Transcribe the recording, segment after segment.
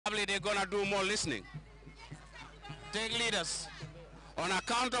probably they're gonna do more listening. Take leaders on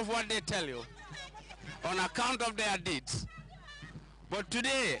account of what they tell you, on account of their deeds. But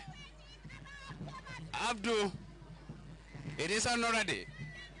today, Abdul, it is another day.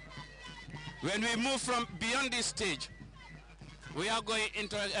 When we move from beyond this stage, we are going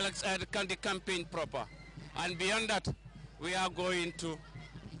into the campaign proper. And beyond that, we are going to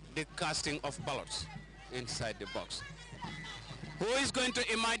the casting of ballots inside the box. Who is going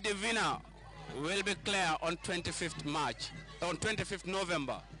to emerge the winner will be clear on 25th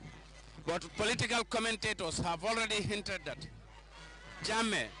November. But political commentators have already hinted that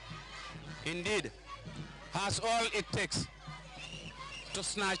Jammeh, indeed, has all it takes to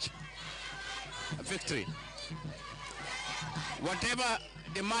snatch victory. Whatever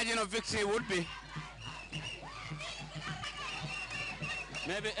the margin of victory would be,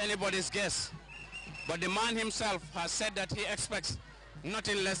 maybe anybody's guess, but the man himself has said that he expects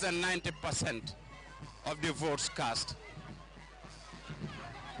nothing less than 90% of the votes cast.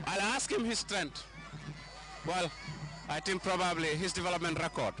 I'll ask him his strength. Well, I think probably his development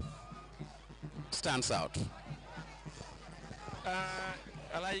record stands out.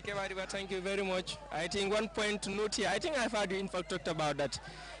 Thank you very much. I think one point to note here, I think I've heard you in fact talked about that,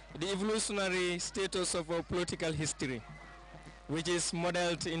 the evolutionary status of our political history, which is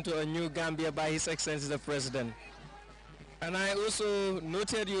modeled into a new Gambia by His Excellency the President. And I also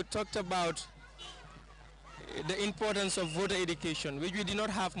noted you talked about the importance of voter education, which we did not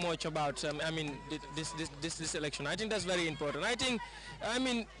have much about, this election. I think that's very important.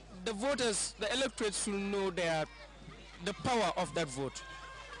 The voters, the electorates should know the power of that vote.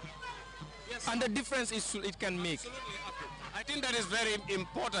 Yes. And the difference it can make. Absolutely. I think that is very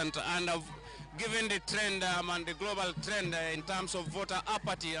important, and given the trend and the global trend in terms of voter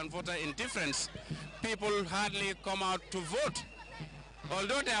apathy and voter indifference, people hardly come out to vote.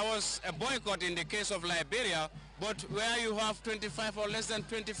 Although there was a boycott in the case of Liberia, but where you have 25 or less than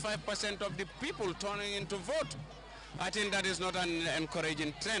 25% of the people turning in to vote, I think that is not an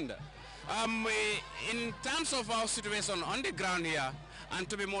encouraging trend. In terms of our situation on the ground here, and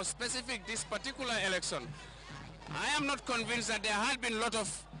to be more specific, this particular election, I am not convinced that there had been a lot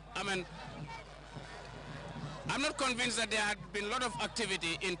of, I'm not convinced that there had been a lot of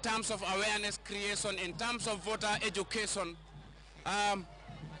activity in terms of awareness creation, in terms of voter education. That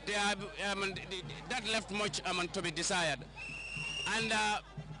left much to be desired. And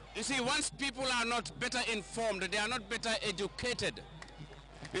you see, once people are not better informed, they are not better educated,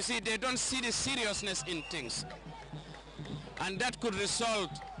 you see, they don't see the seriousness in things. And that could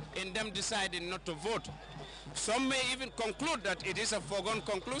result in them deciding not to vote. Some may even conclude that it is a foregone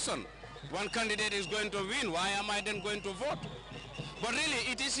conclusion. One candidate is going to win, why am I then going to vote? But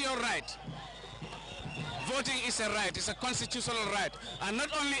really, it is your right. Voting is a right, it's a constitutional right. And not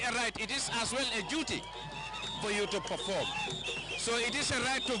only a right, it is as well a duty for you to perform. So it is a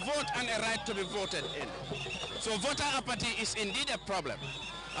right to vote and a right to be voted in. So voter apathy is indeed a problem.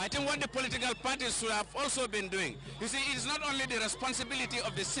 I think what the political parties should have also been doing, you see, it is not only the responsibility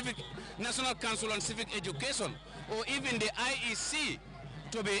of the National Council on Civic Education or even the IEC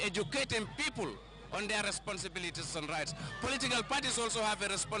to be educating people on their responsibilities and rights. Political parties also have a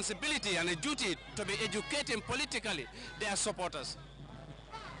responsibility and a duty to be educating politically their supporters.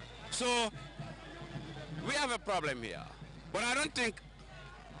 So we have a problem here, but I don't think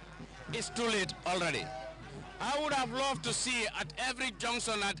it's too late already. I would have loved to see at every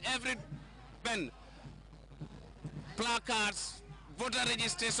junction, at every bend, placards, voter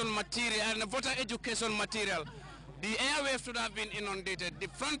registration material and voter education material. The airwaves should have been inundated. The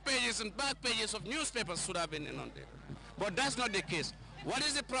front pages and back pages of newspapers should have been inundated. But that's not the case. What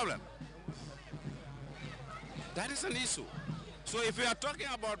is the problem? That is an issue. So if we are talking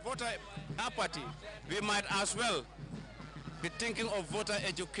about voter apathy, we might as well be thinking of voter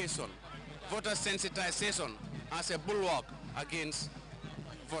education, voter sensitization as a bulwark against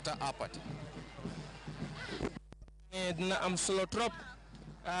voter apathy. I'm solo trop.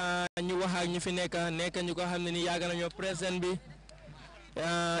 Ñu wax ak ñi fi nekk ñu ko xam ne ni yàgg nañoo président bi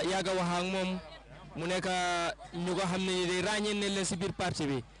yàgg wax ak moom mu nekk ñu ko xam ne ni day ràññee ne leen si biir parti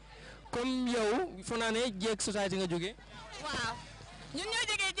bi comme yow foo naa ne Jeeg Society nga jóge. waaw ñun ñoo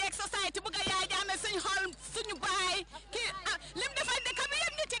jógee Jeeg Society bëgg a Yaaya Jammeh suñu xol suñu baay kii lim defal dëkk bi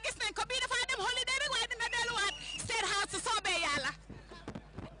yëpp nit yi gis nañ ko bii dafa dem holiday rek waaye dina delluwaat State House su soobee yàlla.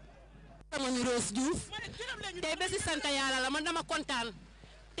 sama ñu Rose Diouf tey bési sant yàlla la man dama kontaan.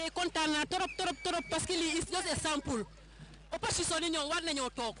 Te kontaan naa trop parce que lii is just a sample opposition ni ñoom war nañoo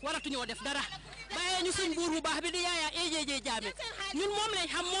toog waratuñoo def dara bàyyee ñu suñ buur bu baax bi di Yaaya Jammeh ñun moom lañ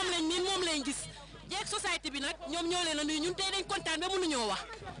xam moom lañ gis Jeeg Society bi nag ñoom ñoo leen a nuyu ñun tey dañ kontaan ba mënuñoo wax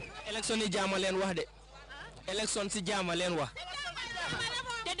élection yi jaama leen wax de élection si jaama leen wax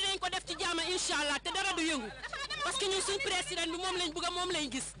te dinañ ko def ci jaama inshallah te dara du yëngu parce que ñun suñ président bi moom lañ bëgg moom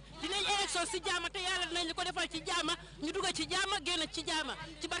lañ gis dinañ élection si jaama te yàlla dinañ li ko defal ci jaama ñu dugg ci jaama génn ci jaama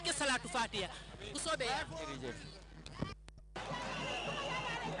ci barke salatu fatiha bu soobee